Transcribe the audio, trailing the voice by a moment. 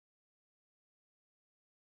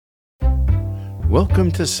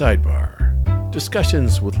Welcome to SideBar,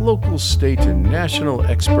 discussions with local, state, and national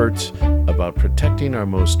experts about protecting our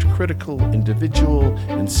most critical individual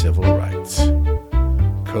and civil rights.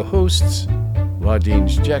 Co-hosts, Law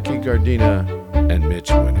Deans Jackie Gardina and Mitch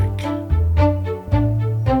Winick.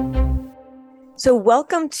 So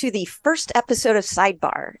welcome to the first episode of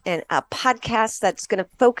SideBar, and a podcast that's going to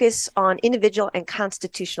focus on individual and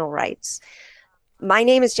constitutional rights. My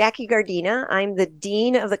name is Jackie Gardina. I'm the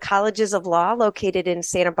Dean of the Colleges of Law located in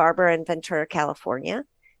Santa Barbara and Ventura, California.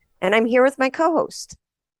 And I'm here with my co-host.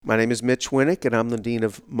 My name is Mitch Winick, and I'm the Dean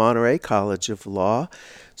of Monterey College of Law.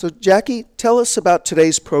 So, Jackie, tell us about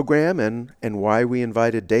today's program and why we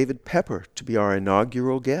invited David Pepper to be our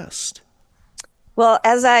inaugural guest. Well,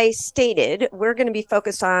 as I stated, we're going to be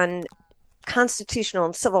focused on constitutional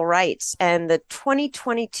and civil rights, and the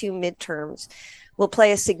 2022 midterms will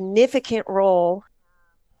play a significant role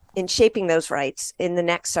in shaping those rights in the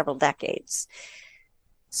next several decades.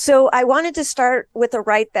 So I wanted to start with a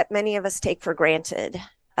right that many of us take for granted,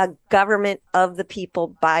 a government of the people,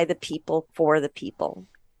 by the people, for the people.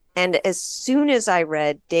 And as soon as I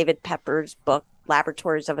read David Pepper's book,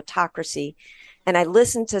 Laboratories of Autocracy, and I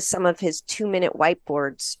listened to some of his 2-minute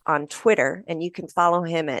whiteboards on Twitter, and you can follow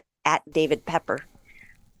him at David Pepper.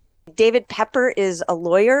 David Pepper is a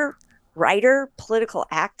lawyer, writer, political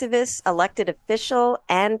activist, elected official,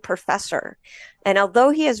 and professor. And although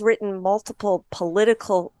he has written multiple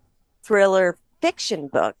political thriller fiction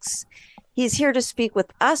books, he's here to speak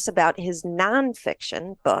with us about his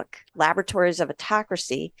nonfiction book, Laboratories of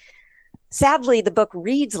Autocracy. Sadly, the book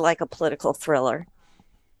reads like a political thriller,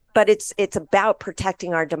 but it's about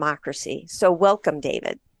protecting our democracy. So welcome,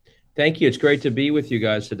 David. Thank you. It's great to be with you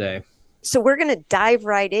guys today. So we're going to dive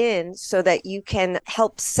right in so that you can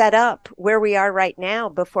help set up where we are right now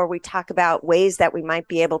before we talk about ways that we might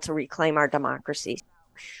be able to reclaim our democracy.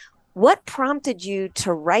 What prompted you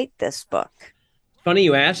to write this book? Funny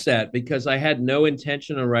you asked that, because I had no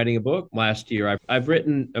intention of writing a book last year. I've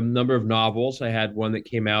written a number of novels. I had one that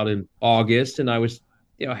came out in August, and I was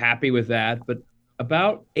happy with that. But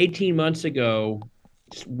about 18 months ago,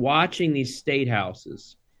 just watching these state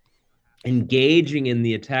houses engaging in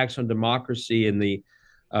the attacks on democracy and the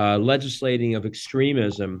legislating of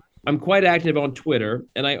extremism. I'm quite active on Twitter,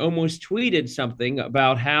 and I almost tweeted something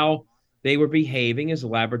about how they were behaving as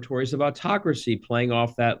laboratories of autocracy, playing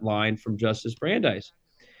off that line from Justice Brandeis.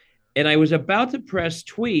 And I was about to press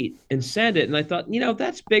tweet and send it, and I thought,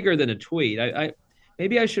 that's bigger than a tweet.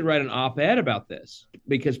 Maybe I should write an op-ed about this,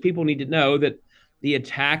 because people need to know that the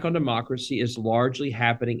attack on democracy is largely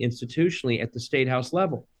happening institutionally at the state house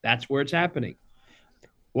level. That's where it's happening.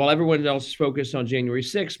 While everyone else is focused on January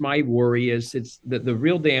 6th, my worry is it's that the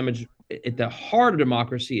real damage at the heart of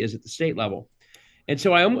democracy is at the state level. And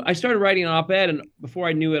so I started writing an op-ed, and before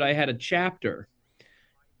I knew it, I had a chapter.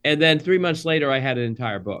 And then 3 months later, I had an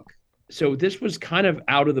entire book. So this was kind of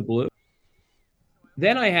out of the blue.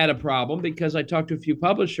 Then I had a problem because I talked to a few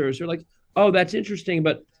publishers. They're like, oh, that's interesting,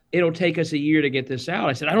 but it'll take us a year to get this out.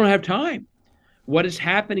 I said, I don't have time. What is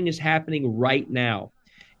happening right now.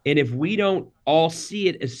 And if we don't all see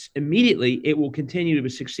it as immediately, it will continue to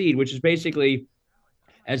succeed, which is basically,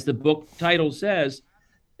 as the book title says,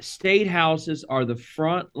 state houses are the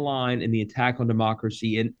front line in the attack on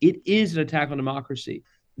democracy. And it is an attack on democracy.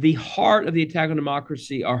 The heart of the attack on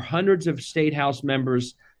democracy are hundreds of state house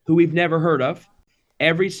members who we've never heard of,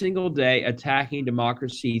 every single day attacking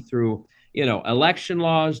democracy through election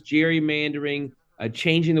laws, gerrymandering,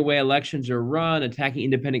 changing the way elections are run, attacking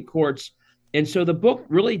independent courts. And so the book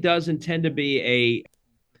really does intend to be a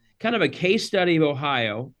kind of a case study of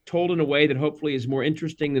Ohio, told in a way that hopefully is more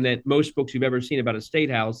interesting than that most books you've ever seen about a state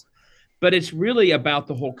house. But it's really about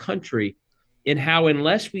the whole country, and how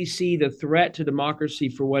unless we see the threat to democracy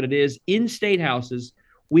for what it is in state houses,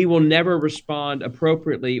 we will never respond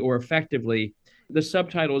appropriately or effectively. The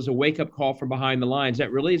subtitle is a wake-up call from behind the lines.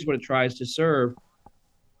 That really is what it tries to serve.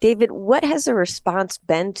 David, what has the response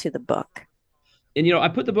been to the book? And, I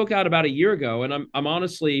put the book out about a year ago, and I'm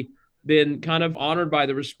honestly been kind of honored by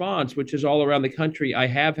the response, which is all around the country. I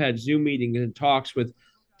have had Zoom meetings and talks with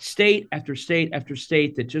state after state after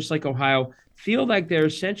state that, just like Ohio, feel like they're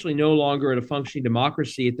essentially no longer at a functioning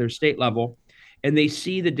democracy at their state level, and they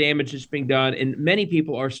see the damage that's being done. And many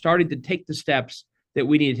people are starting to take the steps that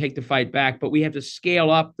we need to take to fight back, but we have to scale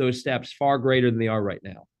up those steps far greater than they are right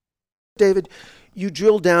now. David, you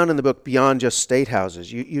drill down in the book beyond just state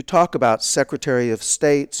houses. You talk about Secretary of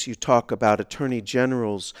States, you talk about Attorney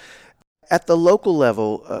Generals. At the local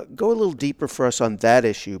level, go a little deeper for us on that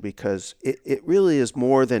issue, because it really is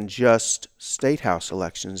more than just state house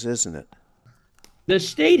elections, isn't it? The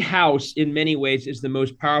state house, in many ways, is the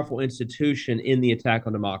most powerful institution in the attack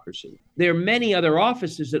on democracy. There are many other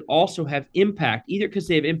offices that also have impact, either because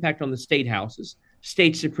they have impact on the state houses,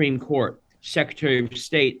 state Supreme Court, Secretary of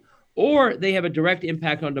State, or they have a direct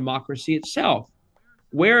impact on democracy itself.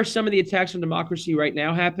 Where are some of the attacks on democracy right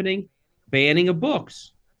now happening? Banning of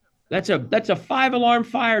books. That's a 5-alarm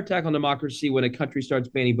fire attack on democracy when a country starts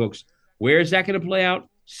banning books. Where is that going to play out?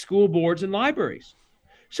 School boards and libraries.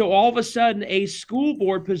 So all of a sudden, a school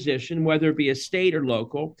board position, whether it be a state or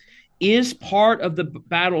local, is part of the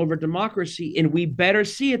battle over democracy, and we better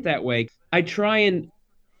see it that way. I try and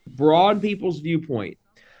broaden people's viewpoint.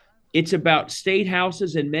 It's about state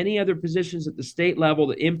houses and many other positions at the state level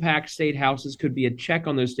that impact state houses, could be a check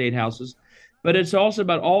on those state houses. But it's also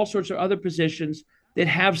about all sorts of other positions that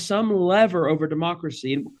have some lever over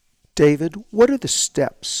democracy. David, what are the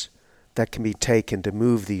steps that can be taken to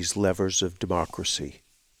move these levers of democracy?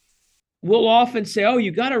 We'll often say, oh,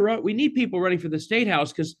 you got to run. We need people running for the state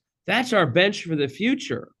house because that's our bench for the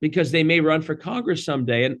future, because they may run for Congress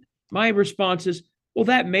someday. And my response is, well,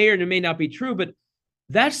 that may or may not be true, but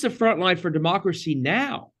that's the front line for democracy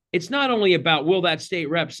now. It's not only about will that state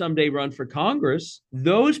rep someday run for Congress.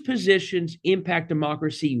 Those positions impact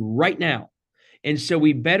democracy right now. And so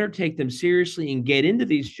we better take them seriously and get into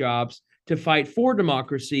these jobs to fight for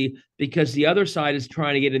democracy, because the other side is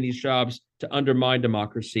trying to get in these jobs to undermine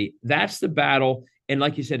democracy. That's the battle. And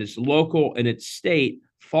like you said, it's local and it's state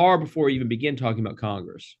far before you even begin talking about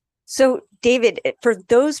Congress. So, David, for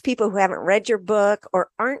those people who haven't read your book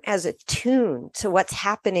or aren't as attuned to what's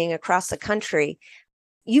happening across the country,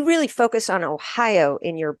 you really focus on Ohio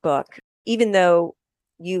in your book, even though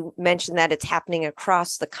you mentioned that it's happening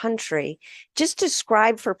across the country. Just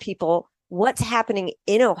describe for people what's happening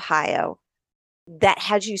in Ohio that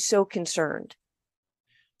has you so concerned.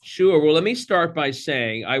 Sure. Well, let me start by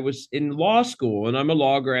saying I was in law school, and I'm a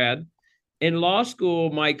law grad. In law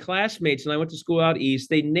school, my classmates, and I went to school out east,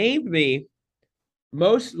 they named me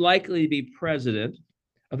most likely to be president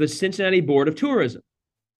of the Cincinnati Board of Tourism,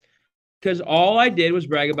 because all I did was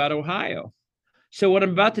brag about Ohio. So what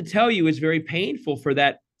I'm about to tell you is very painful for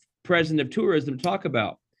that president of tourism to talk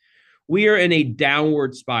about. We are in a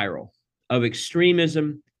downward spiral of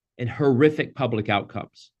extremism and horrific public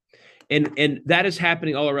outcomes. And that is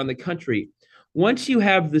happening all around the country. Once you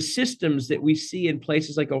have the systems that we see in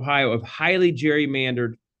places like Ohio of highly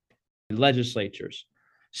gerrymandered legislatures,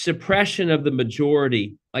 suppression of the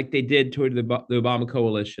majority, like they did toward the Obama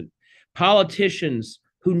coalition, politicians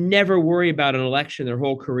who never worry about an election their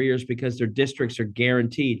whole careers because their districts are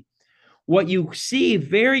guaranteed. What you see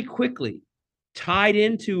very quickly tied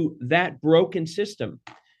into that broken system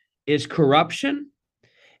is corruption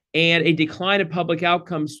and a decline of public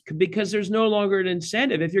outcomes, because there's no longer an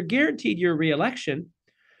incentive. If you're guaranteed your reelection,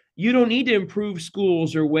 you don't need to improve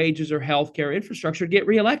schools or wages or healthcare infrastructure to get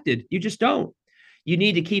reelected. You just don't. You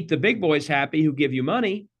need to keep the big boys happy who give you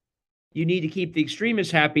money. You need to keep the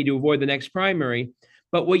extremists happy to avoid the next primary.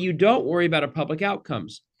 But what you don't worry about are public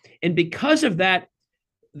outcomes. And because of that,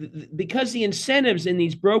 because the incentives in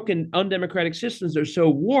these broken, undemocratic systems are so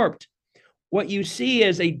warped, what you see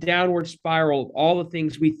is a downward spiral of all the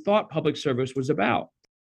things we thought public service was about.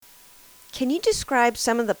 Can you describe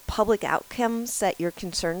some of the public outcomes that you're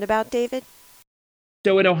concerned about, David?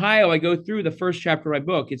 So in Ohio, I go through the first chapter of my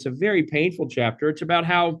book. It's a very painful chapter. It's about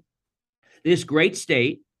how this great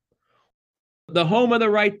state, the home of the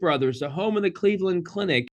Wright brothers, the home of the Cleveland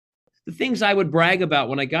Clinic, the things I would brag about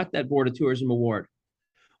when I got that Board of Tourism award.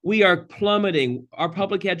 We are plummeting our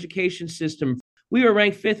public education system. We were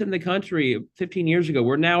ranked 5th in the country 15 years ago.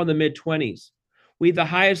 We're now in the mid-20s. We have the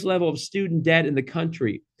highest level of student debt in the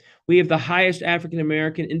country. We have the highest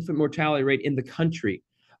African-American infant mortality rate in the country.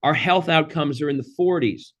 Our health outcomes are in the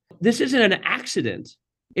 40s. This isn't an accident.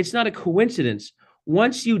 It's not a coincidence.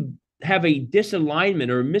 Once you have a disalignment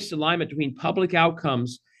or a misalignment between public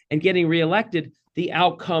outcomes and getting reelected, the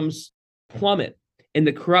outcomes plummet and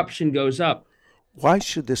the corruption goes up. Why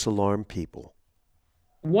should this alarm people?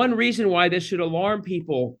 One reason why this should alarm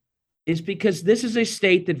people is because this is a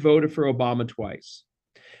state that voted for Obama twice.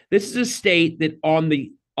 This is a state that on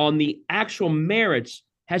the actual merits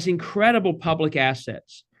has incredible public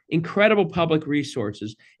assets, incredible public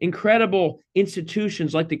resources, incredible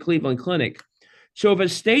institutions like the Cleveland Clinic. So if a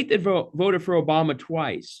state that voted for Obama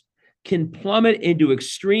twice can plummet into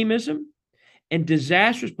extremism and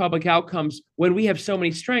disastrous public outcomes when we have so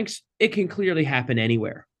many strengths, it can clearly happen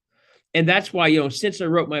anywhere. And that's why, since I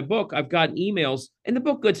wrote my book, I've gotten emails, and the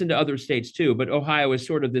book gets into other states too, but Ohio is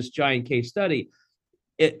sort of this giant case study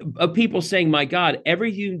of people saying, my God,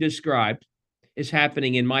 everything you described is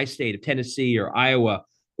happening in my state of Tennessee or Iowa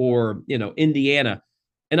or, Indiana.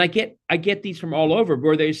 And I get these from all over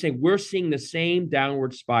where they're saying we're seeing the same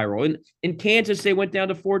downward spiral. In Kansas, they went down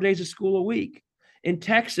to 4 days of school a week. In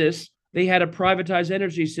Texas, they had a privatized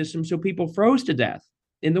energy system, so people froze to death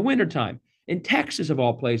in the wintertime. In Texas, of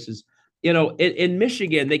all places, in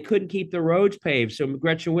Michigan, they couldn't keep the roads paved, so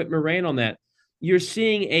Gretchen Whitmer ran on that. You're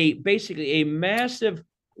seeing basically a massive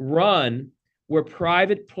run where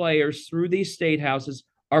private players through these state houses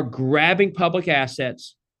are grabbing public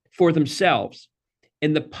assets for themselves.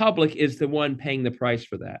 And the public is the one paying the price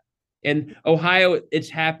for that. In Ohio, it's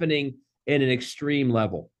happening in an extreme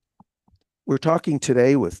level. We're talking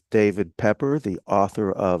today with David Pepper, the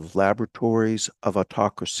author of Laboratories of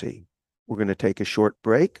Autocracy. We're going to take a short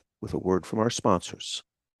break with a word from our sponsors.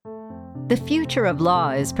 The future of law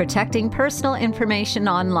is protecting personal information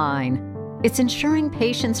online. It's ensuring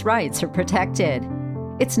patients' rights are protected.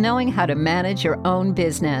 It's knowing how to manage your own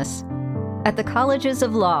business. At the Colleges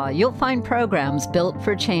of Law, you'll find programs built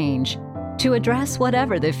for change to address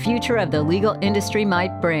whatever the future of the legal industry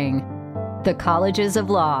might bring. The Colleges of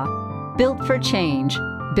Law, built for change,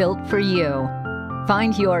 built for you.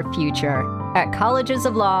 Find your future at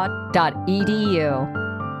collegesoflaw.edu.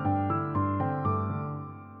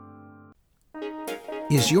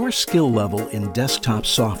 Is your skill level in desktop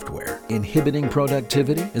software inhibiting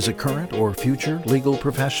productivity as a current or future legal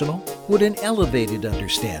professional? Would an elevated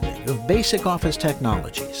understanding of basic office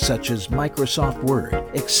technologies such as Microsoft Word,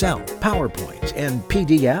 Excel, PowerPoint, and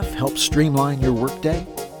PDF help streamline your workday?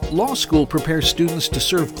 Law school prepares students to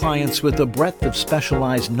serve clients with a breadth of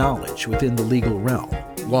specialized knowledge within the legal realm.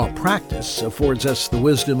 Law practice affords us the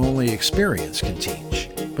wisdom only experience can teach.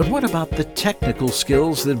 But what about the technical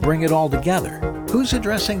skills that bring it all together? Who's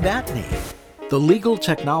addressing that need? The Legal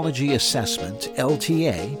Technology Assessment,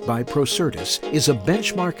 LTA, by Procertus is a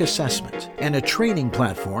benchmark assessment and a training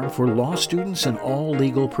platform for law students and all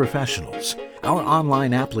legal professionals. Our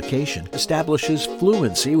online application establishes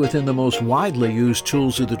fluency within the most widely used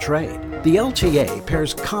tools of the trade. The LTA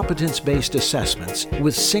pairs competence-based assessments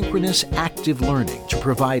with synchronous active learning to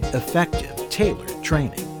provide effective, tailored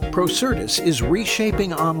training. Procertus is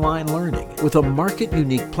reshaping online learning with a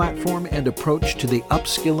market-unique platform and approach to the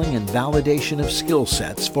upskilling and validation of skill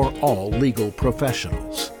sets for all legal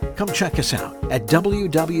professionals. Come check us out at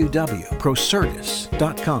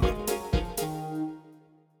www.procertus.com.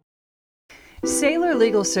 Saylor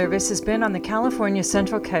Legal Service has been on the California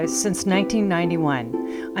Central Coast since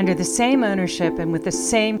 1991, under the same ownership and with the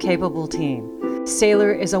same capable team.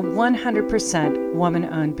 Saylor is a 100%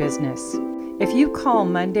 woman-owned business. If you call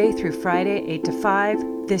Monday through Friday, 8 to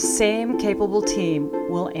 5, this same capable team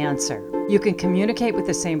will answer. You can communicate with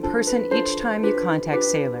the same person each time you contact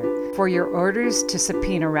Saylor for your orders to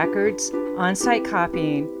subpoena records, on-site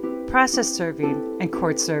copying, process serving, and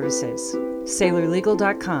court services.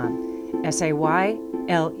 SaylorLegal.com. SAYLER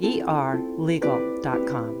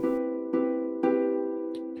legal.com.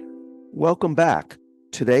 Welcome back.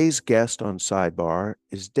 Today's guest on SideBar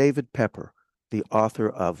is David Pepper, the author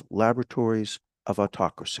of Laboratories of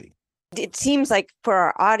Autocracy. It seems like for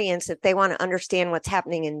our audience, if they want to understand what's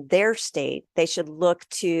happening in their state, they should look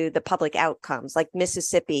to the public outcomes, like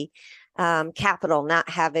Mississippi, capital not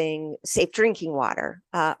having safe drinking water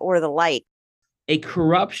or the like. A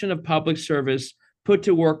corruption of public service put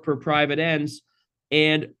to work for private ends,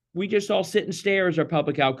 and we just all sit and stare as our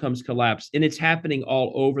public outcomes collapse, and it's happening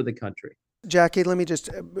all over the country. Jackie, let me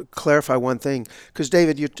just clarify one thing, because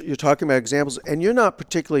David, you're talking about examples, and you're not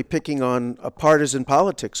particularly picking on a partisan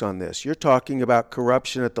politics on this. You're talking about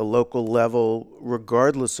corruption at the local level,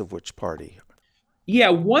 regardless of which party.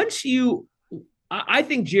 Yeah, I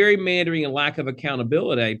think gerrymandering and lack of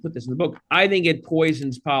accountability, I put this in the book, I think it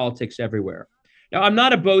poisons politics everywhere. Now, I'm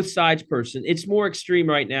not a both sides person. It's more extreme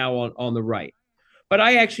right now on the right. But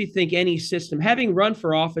I actually think any system, having run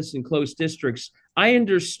for office in close districts, I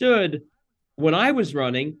understood when I was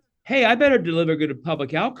running, hey, I better deliver good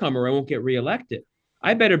public outcome or I won't get reelected.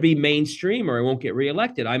 I better be mainstream or I won't get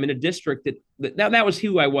reelected. I'm in a district that was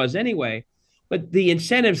who I was anyway, but the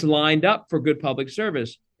incentives lined up for good public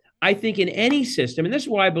service. I think in any system, and this is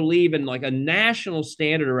why I believe in like a national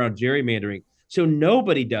standard around gerrymandering, so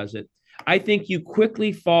nobody does it. I think you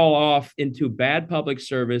quickly fall off into bad public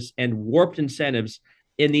service and warped incentives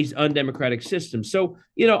in these undemocratic systems. So,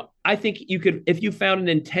 I think you could, if you found an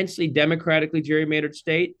intensely democratically gerrymandered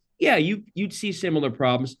state, yeah, you'd see similar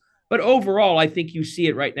problems. But overall, I think you see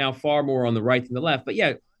it right now far more on the right than the left. But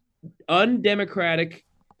yeah, undemocratic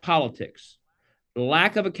politics,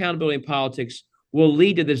 lack of accountability in politics will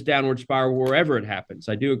lead to this downward spiral wherever it happens.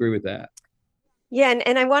 I do agree with that. Yeah,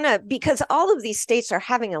 and I want to, because all of these states are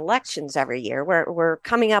having elections every year. We're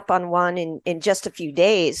coming up on one in just a few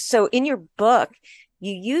days. So in your book,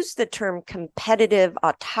 you use the term competitive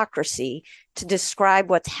autocracy to describe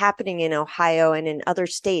what's happening in Ohio and in other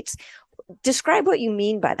states. Describe what you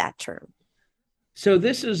mean by that term. So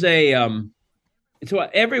this is so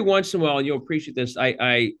every once in a while, and you'll appreciate this,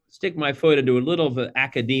 I stick my foot into a little of the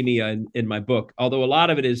academia in my book, although a lot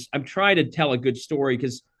of it is I'm trying to tell a good story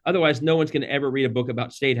because otherwise no one's going to ever read a book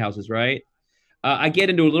about state houses, right? I get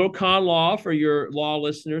into a little con law for your law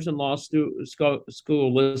listeners and law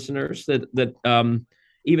school listeners that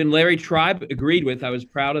even Larry Tribe agreed with. I was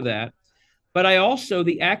proud of that. But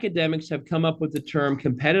the academics have come up with the term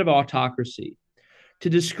competitive autocracy to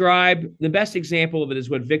describe the best example of it is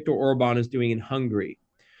what Viktor Orban is doing in Hungary,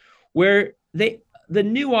 where the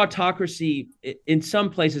new autocracy, in some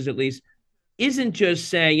places at least, isn't just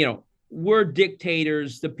saying, we're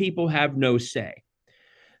dictators, the people have no say.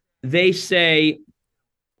 They say,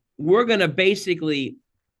 we're going to basically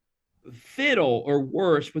fiddle or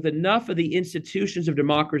worse with enough of the institutions of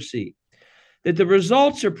democracy that the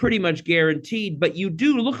results are pretty much guaranteed, but you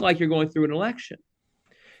do look like you're going through an election.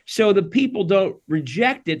 So the people don't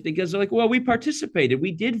reject it because they're like, well, we participated,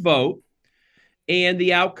 we did vote, and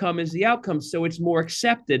the outcome is the outcome. So it's more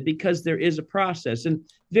accepted because there is a process. And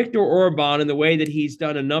Viktor Orban, in the way that he's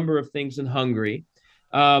done a number of things in Hungary,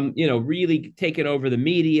 really taken over the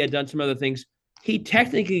media, done some other things, he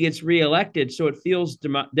technically gets reelected. So it feels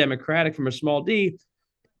democratic from a small d.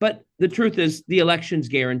 But the truth is the election's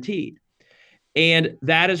guaranteed. And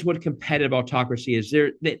that is what competitive autocracy is.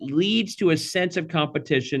 That leads to a sense of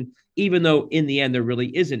competition, even though in the end there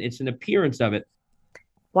really isn't. It's an appearance of it.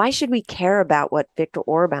 Why should we care about what Viktor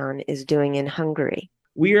Orban is doing in Hungary?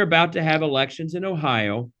 We are about to have elections in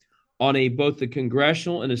Ohio on both the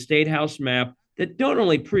congressional and the state house map that don't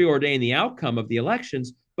only preordain the outcome of the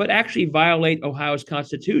elections, but actually violate Ohio's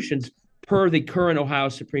constitutions per the current Ohio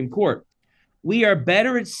Supreme Court. We are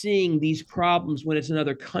better at seeing these problems when it's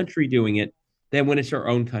another country doing it than when it's our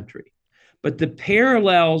own country. But the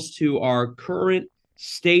parallels to our current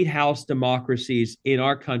state house democracies in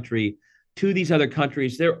our country to these other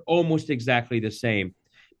countries, they're almost exactly the same.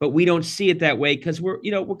 But we don't see it that way because we're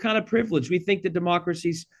kind of privileged. We think that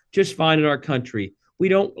democracy's just fine in our country. We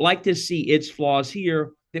don't like to see its flaws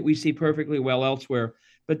here that we see perfectly well elsewhere.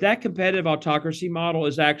 But that competitive autocracy model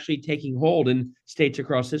is actually taking hold in states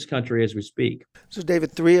across this country as we speak. So,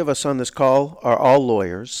 David, three of us on this call are all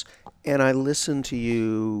lawyers, and I listen to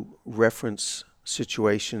you reference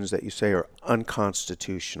situations that you say are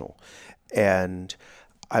unconstitutional. And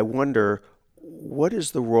I wonder, what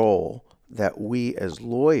is the role that we as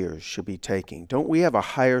lawyers should be taking? Don't we have a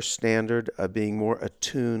higher standard of being more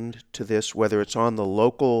attuned to this, whether it's on the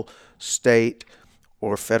local, state,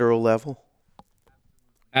 or federal level?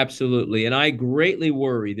 Absolutely. And I greatly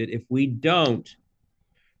worry that if we don't,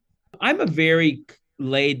 I'm a very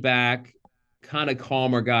laid back, kind of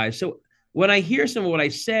calmer guy. So when I hear some of what I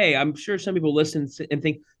say, I'm sure some people listen and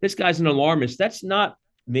think this guy's an alarmist. That's not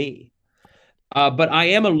me. But I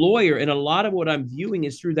am a lawyer, and a lot of what I'm viewing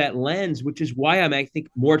is through that lens, which is why I'm, I think,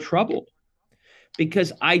 more troubled.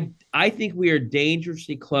 Because I think we are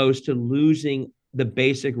dangerously close to losing the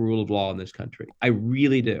basic rule of law in this country. I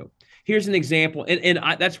really do. Here's an example, and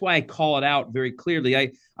that's why I call it out very clearly.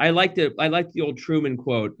 I like the old Truman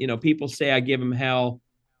quote. People say I give them hell.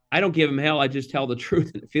 I don't give them hell. I just tell the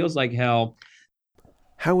truth, and it feels like hell.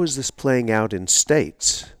 How is this playing out in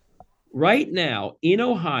states? Right now, in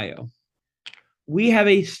Ohio, we have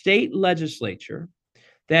a state legislature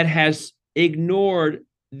that has ignored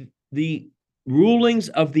the rulings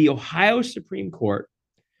of the Ohio Supreme Court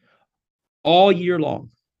all year long.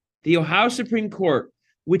 The Ohio Supreme Court,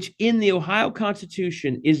 which in the Ohio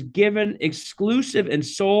Constitution is given exclusive and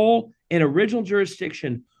sole and original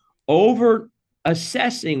jurisdiction over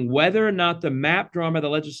assessing whether or not the map drawn by the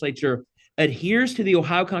legislature adheres to the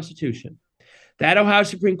Ohio Constitution. That Ohio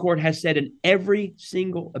Supreme Court has said in every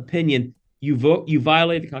single opinion, you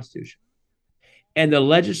violate the Constitution. And the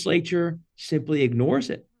legislature simply ignores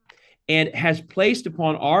it and has placed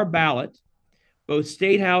upon our ballot both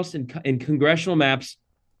state house and congressional maps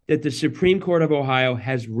that the Supreme Court of Ohio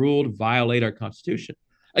has ruled violate our Constitution.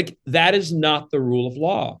 Like, that is not the rule of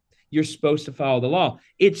law. You're supposed to follow the law.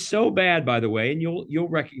 It's so bad, by the way, and you'll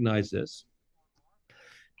recognize this,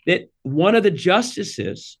 that one of the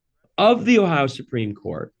justices of the Ohio Supreme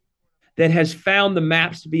Court that has found the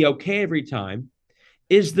maps to be okay every time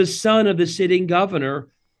is the son of the sitting governor,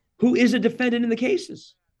 who is a defendant in the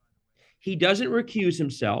cases. He doesn't recuse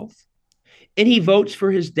himself, and he votes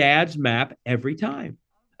for his dad's map every time.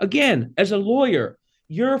 Again, as a lawyer,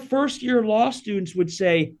 your first year law students would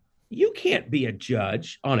say, you can't be a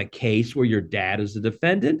judge on a case where your dad is the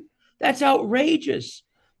defendant. That's outrageous.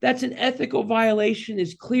 That's an ethical violation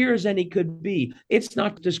as clear as any could be. It's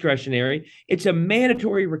not discretionary. It's a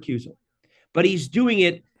mandatory recusal. But he's doing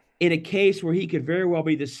it in a case where he could very well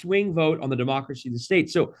be the swing vote on the democracy of the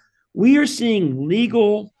state. So we are seeing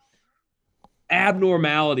legal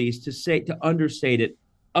abnormalities, to understate it,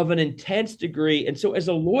 of an intense degree. And so as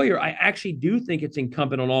a lawyer, I actually do think it's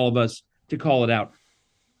incumbent on all of us to call it out.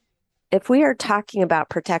 If we are talking about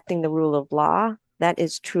protecting the rule of law, that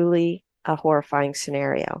is truly a horrifying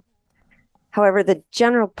scenario. However, the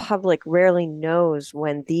general public rarely knows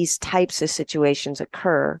when these types of situations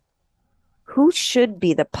occur. Who should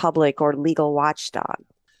be the public or legal watchdog?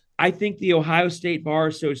 I think the Ohio State Bar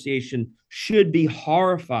Association should be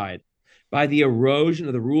horrified by the erosion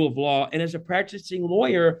of the rule of law. And as a practicing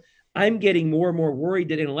lawyer, I'm getting more and more worried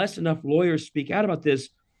that unless enough lawyers speak out about this,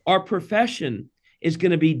 our profession is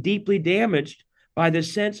going to be deeply damaged by the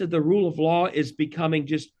sense that the rule of law is becoming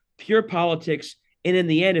just pure politics. And in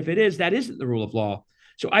the end, if it is, that isn't the rule of law.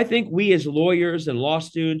 So I think we as lawyers and law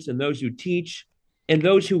students and those who teach and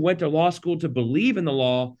those who went to law school to believe in the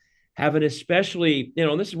law have an especially,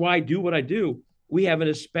 and this is why I do what I do, we have an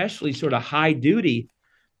especially sort of high duty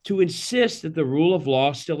to insist that the rule of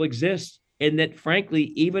law still exists. And that, frankly,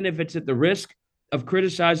 even if it's at the risk of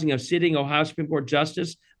criticizing a sitting Ohio Supreme Court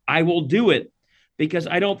justice, I will do it, because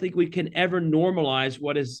I don't think we can ever normalize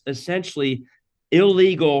what is essentially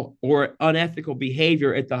illegal or unethical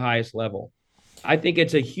behavior at the highest level. I think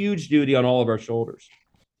it's a huge duty on all of our shoulders.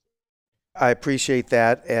 I appreciate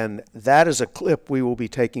that. And that is a clip we will be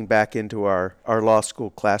taking back into our law school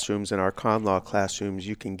classrooms and our con law classrooms.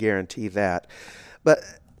 You can guarantee that. But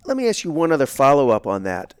let me ask you one other follow-up on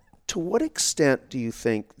that. To what extent do you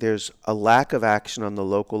think there's a lack of action on the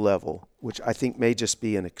local level, which I think may just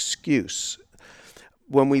be an excuse,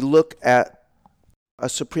 when we look at a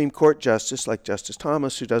Supreme Court justice like Justice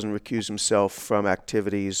Thomas, who doesn't recuse himself from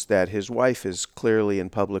activities that his wife is clearly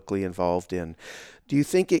and publicly involved in? Do you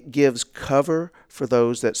think it gives cover for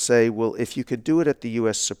those that say, well, if you could do it at the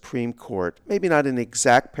U.S. Supreme Court, maybe not an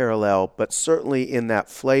exact parallel, but certainly in that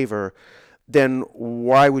flavor, then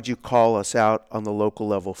why would you call us out on the local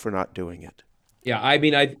level for not doing it? Yeah, I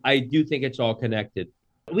mean, I do think it's all connected.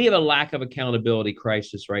 We have a lack of accountability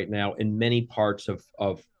crisis right now in many parts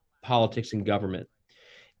of politics and government.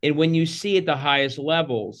 And when you see at the highest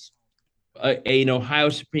levels, an Ohio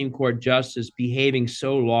Supreme Court justice behaving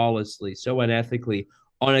so lawlessly, so unethically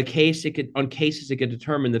on cases that could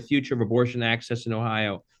determine the future of abortion access in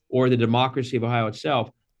Ohio or the democracy of Ohio itself,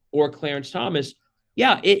 or Clarence Thomas,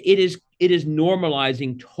 yeah, it is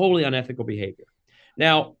normalizing totally unethical behavior.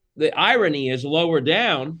 Now, the irony is lower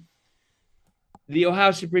down, the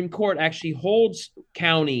Ohio Supreme Court actually holds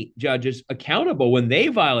county judges accountable when they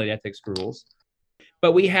violate ethics rules.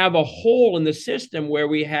 But we have a hole in the system where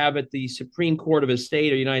we have at the Supreme Court of a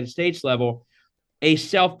state or United States level a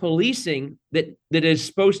self-policing that is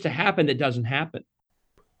supposed to happen that doesn't happen.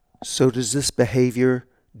 So does this behavior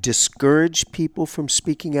discourage people from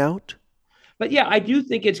speaking out? But yeah, I do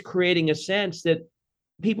think it's creating a sense that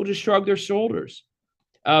people just shrug their shoulders.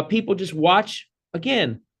 People just watch.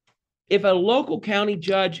 Again, if a local county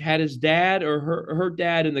judge had his dad or her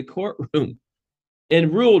dad in the courtroom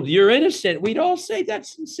and ruled you're innocent, we'd all say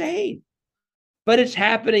that's insane. But it's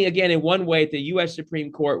happening again in one way at the U.S.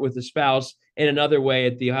 Supreme Court with the spouse and another way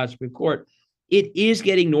at the Ohio Supreme Court. It is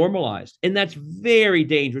getting normalized, and that's very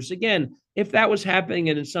dangerous. Again, if that was happening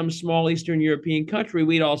in some small Eastern European country,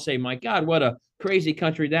 we'd all say, my God, what a crazy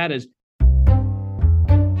country that is.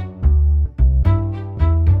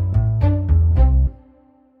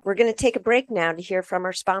 We're going to take a break now to hear from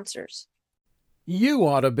our sponsors. You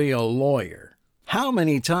ought to be a lawyer. How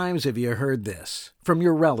many times have you heard this from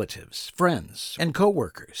your relatives, friends, and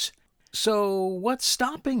coworkers? So what's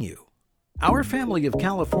stopping you? Our family of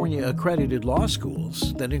California accredited law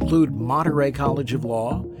schools that include Monterey College of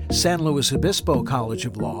Law, San Luis Obispo College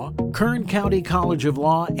of Law, Kern County College of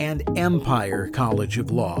Law, and Empire College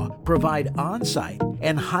of Law provide on-site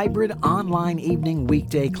and hybrid online evening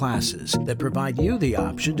weekday classes that provide you the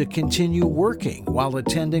option to continue working while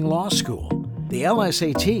attending law school. The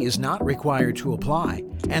LSAT is not required to apply,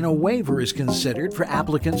 and a waiver is considered for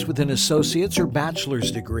applicants with an associate's or bachelor's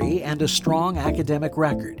degree and a strong academic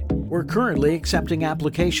record. We're currently accepting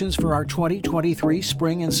applications for our 2023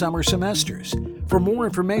 spring and summer semesters. For more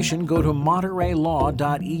information, go to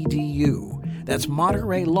montereylaw.edu. That's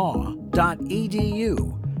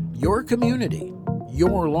montereylaw.edu. Your community,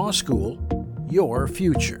 your law school, your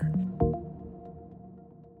future.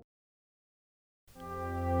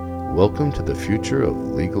 Welcome to the future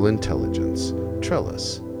of legal intelligence.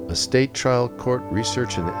 Trellis, a state trial court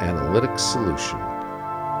research and analytics solution.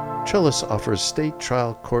 Trellis offers state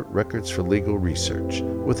trial court records for legal research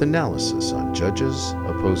with analysis on judges,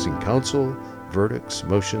 opposing counsel, verdicts,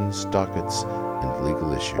 motions, dockets, and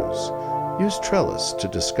legal issues. Use Trellis to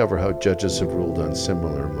discover how judges have ruled on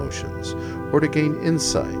similar motions, or to gain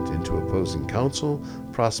insight into opposing counsel,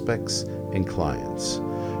 prospects, and clients.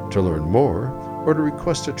 To learn more, or to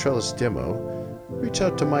request a Trellis demo, reach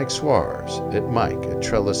out to Mike Suarez at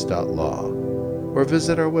mike@trellis.law, or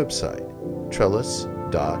visit our website,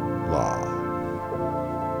 trellis.law.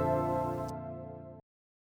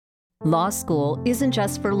 Law school isn't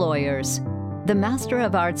just for lawyers. The Master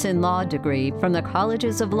of Arts in Law degree from the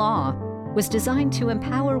Colleges of Law was designed to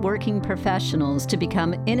empower working professionals to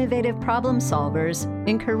become innovative problem solvers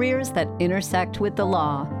in careers that intersect with the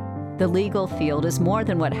law. The legal field is more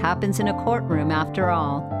than what happens in a courtroom after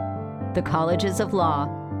all. The Colleges of Law,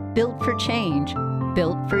 built for change,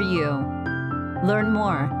 built for you. Learn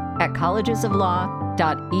more at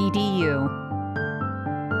collegesoflaw.edu.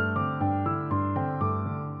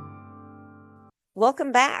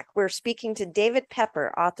 Welcome back. We're speaking to David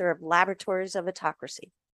Pepper, author of Laboratories of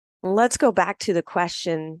Autocracy. Let's go back to the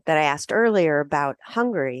question that I asked earlier about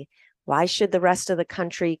Hungary. Why should the rest of the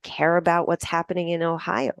country care about what's happening in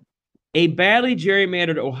Ohio? A badly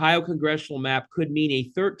gerrymandered Ohio congressional map could mean a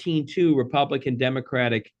 13-2 Republican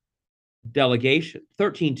Democratic delegation.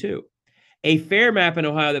 13-2. A fair map in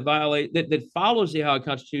Ohio that follows the Ohio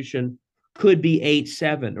Constitution could be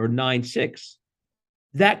 8-7 or 9-6.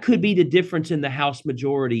 That could be the difference in the House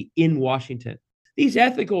majority in Washington. These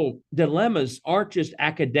ethical dilemmas aren't just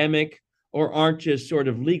academic or aren't just sort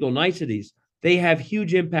of legal niceties. They have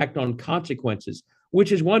huge impact on consequences,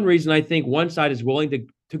 which is one reason I think one side is willing to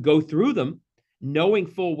go through them, knowing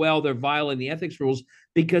full well they're violating the ethics rules,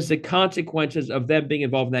 because the consequences of them being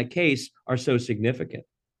involved in that case are so significant.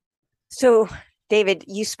 So, David,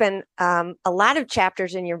 you spend a lot of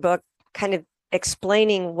chapters in your book kind of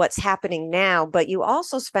explaining what's happening now, but you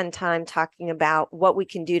also spend time talking about what we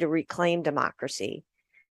can do to reclaim democracy.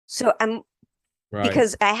 So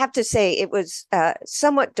because I have to say it was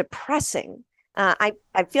somewhat depressing. I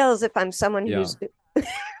feel as if I'm someone who's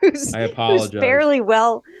fairly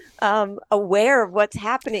well aware of what's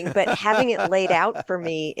happening, but having it laid out for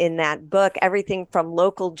me in that book, everything from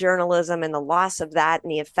local journalism and the loss of that and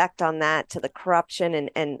the effect on that to the corruption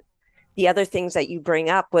and the other things that you bring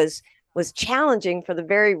up was challenging for the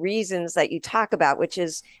very reasons that you talk about, which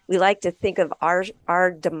is we like to think of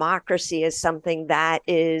our democracy as something that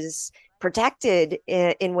is protected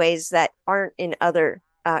in ways that aren't in other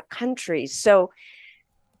countries. So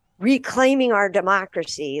reclaiming our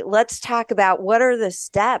democracy, let's talk about what are the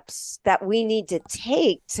steps that we need to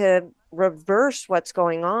take to reverse what's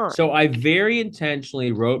going on. So I very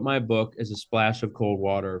intentionally wrote my book as a splash of cold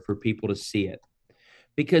water for people to see it,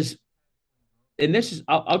 because and this is,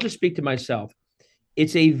 I'll just speak to myself.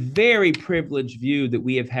 It's a very privileged view that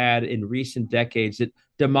we have had in recent decades that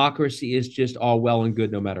democracy is just all well and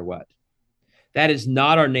good no matter what. That is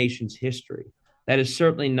not our nation's history. That is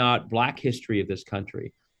certainly not Black history of this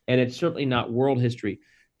country. And it's certainly not world history.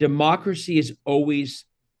 Democracy is always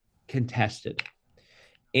contested.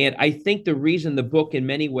 And I think the reason the book in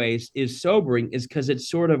many ways is sobering is because it's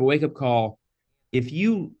sort of a wake-up call. If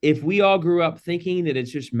we all grew up thinking that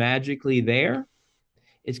it's just magically there,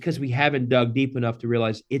 it's because we haven't dug deep enough to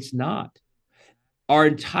realize it's not. Our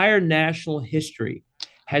entire national history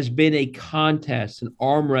has been a contest, an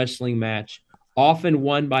arm wrestling match, often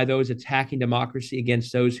won by those attacking democracy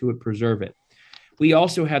against those who would preserve it. We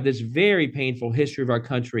also have this very painful history of our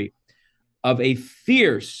country of a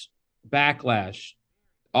fierce backlash,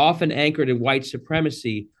 often anchored in white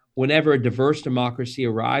supremacy, whenever a diverse democracy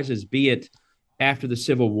arises, be it after the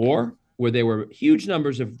Civil War, where there were huge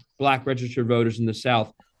numbers of Black registered voters in the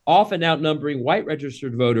South, often outnumbering white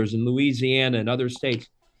registered voters in Louisiana and other states.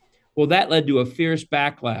 Well, that led to a fierce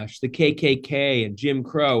backlash, the KKK and Jim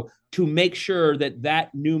Crow, to make sure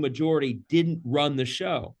that new majority didn't run the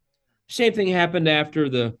show. Same thing happened after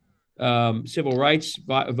the civil rights,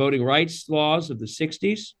 voting rights laws of the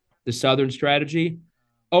 60s, the Southern strategy.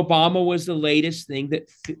 Obama was the latest thing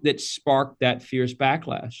that sparked that fierce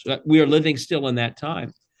backlash. We are living still in that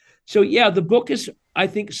time. So, yeah, the book is, I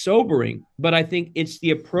think, sobering, but I think it's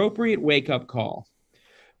the appropriate wake-up call.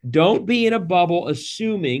 Don't be in a bubble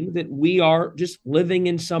assuming that we are just living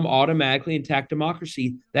in some automatically intact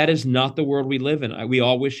democracy. That is not the world we live in. We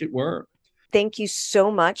all wish it were. Thank you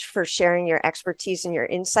so much for sharing your expertise and your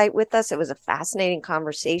insight with us. It was a fascinating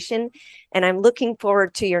conversation, and I'm looking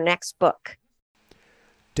forward to your next book.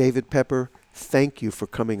 David Pepper, thank you for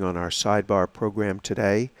coming on our Sidebar program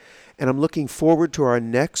today. And I'm looking forward to our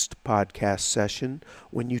next podcast session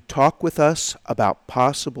when you talk with us about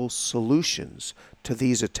possible solutions to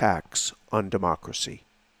these attacks on democracy.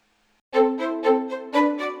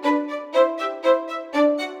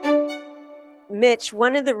 Mitch,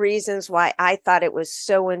 one of the reasons why I thought it was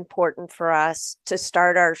so important for us to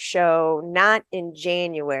start our show not in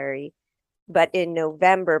January, but in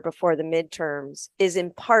November before the midterms is in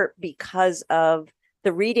part because of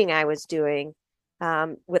the reading I was doing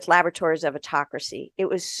with Laboratories of Autocracy. It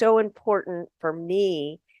was so important for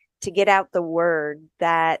me to get out the word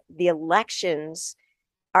that the elections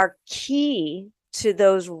are key to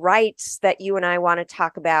those rights that you and I want to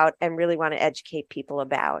talk about and really want to educate people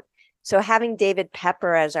about. So having David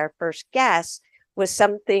Pepper as our first guest was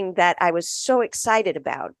something that I was so excited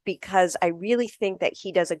about because I really think that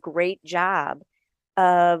he does a great job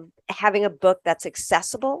of having a book that's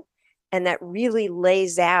accessible and that really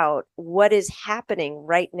lays out what is happening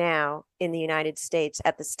right now in the United States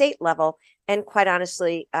at the state level and quite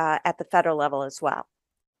honestly at the federal level as well.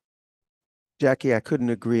 Jackie, I couldn't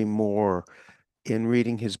agree more in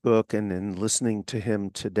reading his book and in listening to him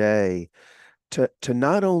today to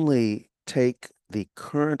not only take the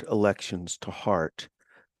current elections to heart,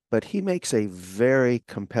 but he makes a very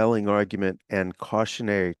compelling argument and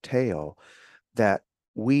cautionary tale that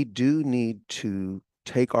we do need to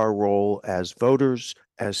take our role as voters,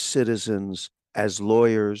 as citizens, as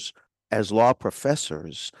lawyers, as law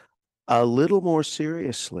professors a little more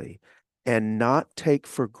seriously and not take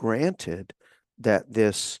for granted that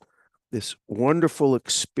this wonderful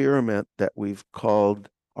experiment that we've called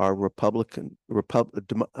our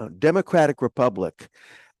democratic republic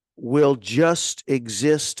will just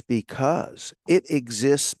exist because it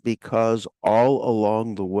exists because all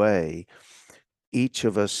along the way, each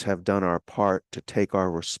of us have done our part to take our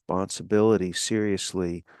responsibility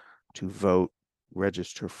seriously to vote,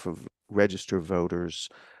 register voters,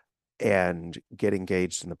 and get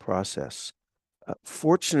engaged in the process.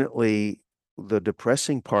 Fortunately, the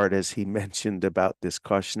depressing part, as he mentioned about this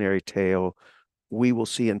cautionary tale, we will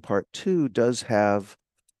see in part 2 does have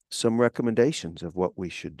some recommendations of what we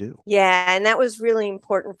should do. Yeah, and that was really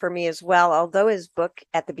important for me as well. Although his book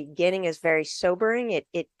at the beginning is very sobering,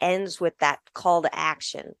 it ends with that call to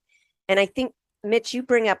action. And I think, Mitch, you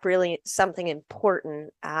bring up really something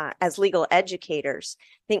important as legal educators.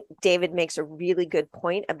 I think David makes a really good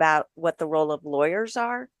point about what the role of lawyers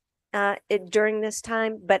are during this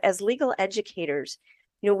time. But as legal educators,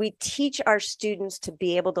 we teach our students to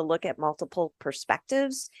be able to look at multiple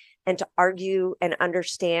perspectives and to argue and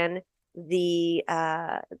understand the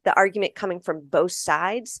argument coming from both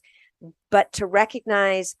sides, but to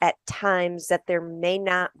recognize at times that there may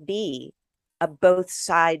not be both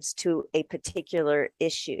sides to a particular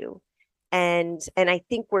issue. And I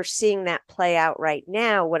think we're seeing that play out right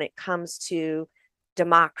now when it comes to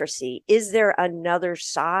democracy. Is there another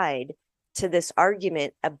side to this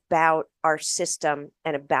argument about our system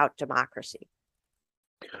and about democracy?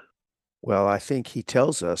 Well, I think he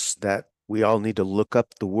tells us that we all need to look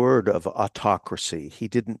up the word of autocracy. He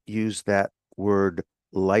didn't use that word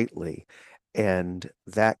lightly, and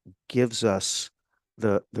that gives us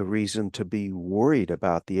the reason to be worried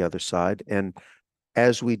about the other side. And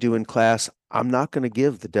as we do in class, I'm not going to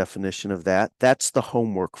give the definition of that. That's the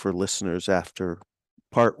homework for listeners after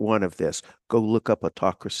part 1 of this. Go look up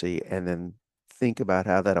autocracy and then think about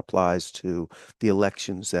how that applies to the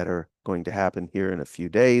elections that are going to happen here in a few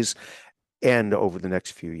days and over the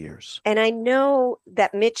next few years. And I know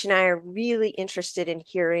that Mitch and I are really interested in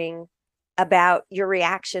hearing about your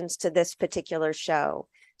reactions to this particular show.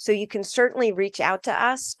 So you can certainly reach out to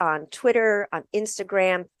us on Twitter, on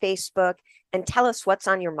Instagram, Facebook, and tell us what's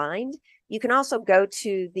on your mind. You can also go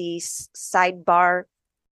to the sidebarmedia.org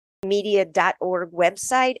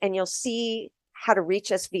website and you'll see how to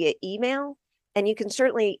reach us via email. And you can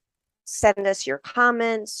certainly send us your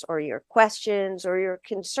comments or your questions or your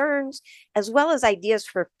concerns, as well as ideas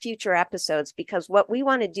for future episodes, because what we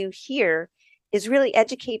want to do here is really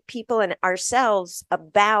educate people and ourselves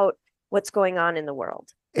about what's going on in the world.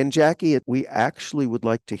 And Jackie, we actually would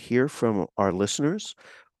like to hear from our listeners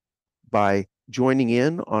by joining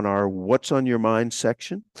in on our What's on Your Mind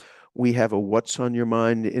section. We have a What's on Your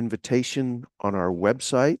Mind invitation on our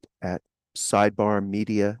website at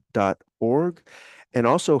sidebarmedia.org, and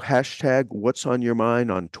also hashtag What's on Your Mind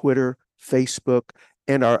on Twitter, Facebook,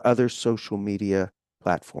 and our other social media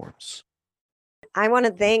platforms. I want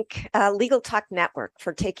to thank Legal Talk Network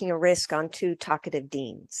for taking a risk on two talkative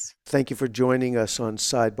deans. Thank you for joining us on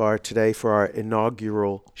SideBar today for our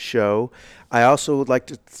inaugural show. I also would like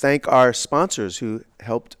to thank our sponsors who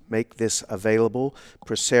helped make this available: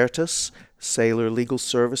 Procertus, Saylor Legal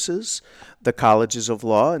Services, the Colleges of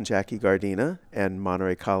Law and Jackie Gardina, and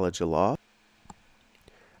Monterey College of Law.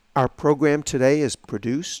 Our program today is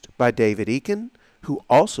produced by David Eakin, who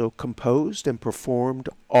also composed and performed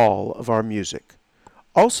all of our music.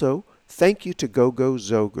 Also, thank you to Gogo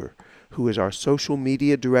Zoger, who is our social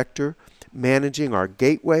media director, managing our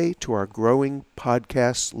gateway to our growing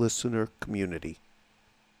podcast listener community.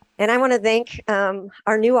 And I want to thank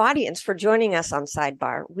our new audience for joining us on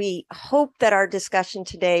SideBar. We hope that our discussion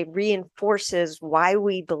today reinforces why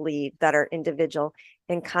we believe that our individual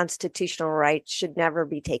and constitutional rights should never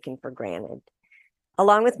be taken for granted.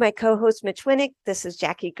 Along with my co-host, Mitch Winick, this is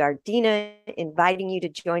Jackie Gardina inviting you to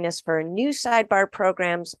join us for a new SideBar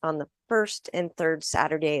programs on the first and third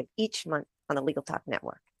Saturday of each month on the Legal Talk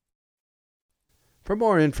Network. For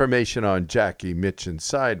more information on Jackie, Mitch, and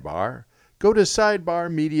SideBar, go to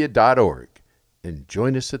sidebarmedia.org and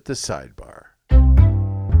join us at the SideBar.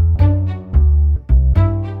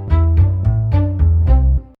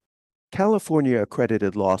 California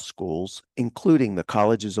accredited law schools, including the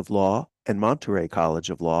Colleges of Law and Monterey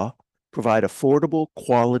College of Law, provide affordable,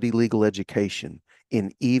 quality legal education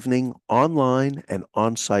in evening, online, and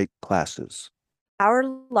on-site classes. Our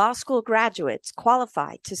law school graduates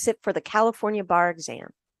qualify to sit for the California bar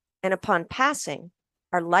exam, and upon passing,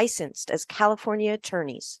 are licensed as California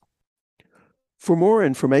attorneys. For more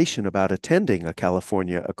information about attending a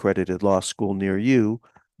California accredited law school near you,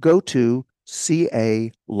 go to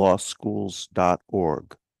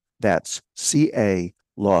calawschools.org. That's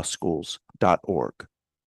calawschools.org.